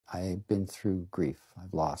I've been through grief.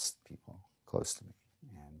 I've lost people close to me.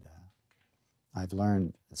 And I've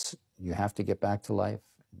learned you have to get back to life.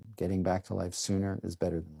 Getting back to life sooner is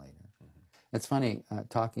better than later. It's funny,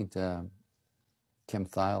 talking to Kim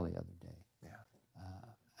Thile the other day,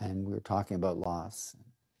 and we were talking about loss. And,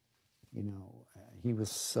 you know, he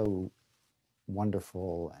was so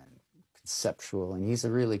wonderful and conceptual, and he's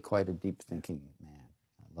really quite a deep-thinking man,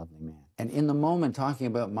 a lovely man. And in the moment, talking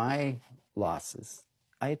about my losses,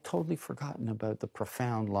 I had totally forgotten about the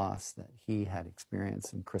profound loss that he had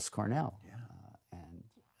experienced in Chris Cornell. And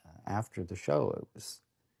after the show, it was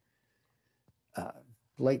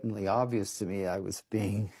blatantly obvious to me I was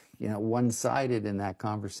being, you know, one-sided in that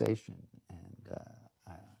conversation, and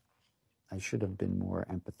I should have been more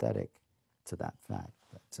empathetic to that fact.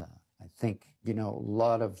 But I think, you know, a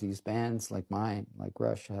lot of these bands like mine, like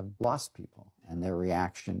Rush, have lost people, and their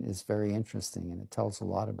reaction is very interesting, and it tells a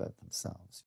lot about themselves.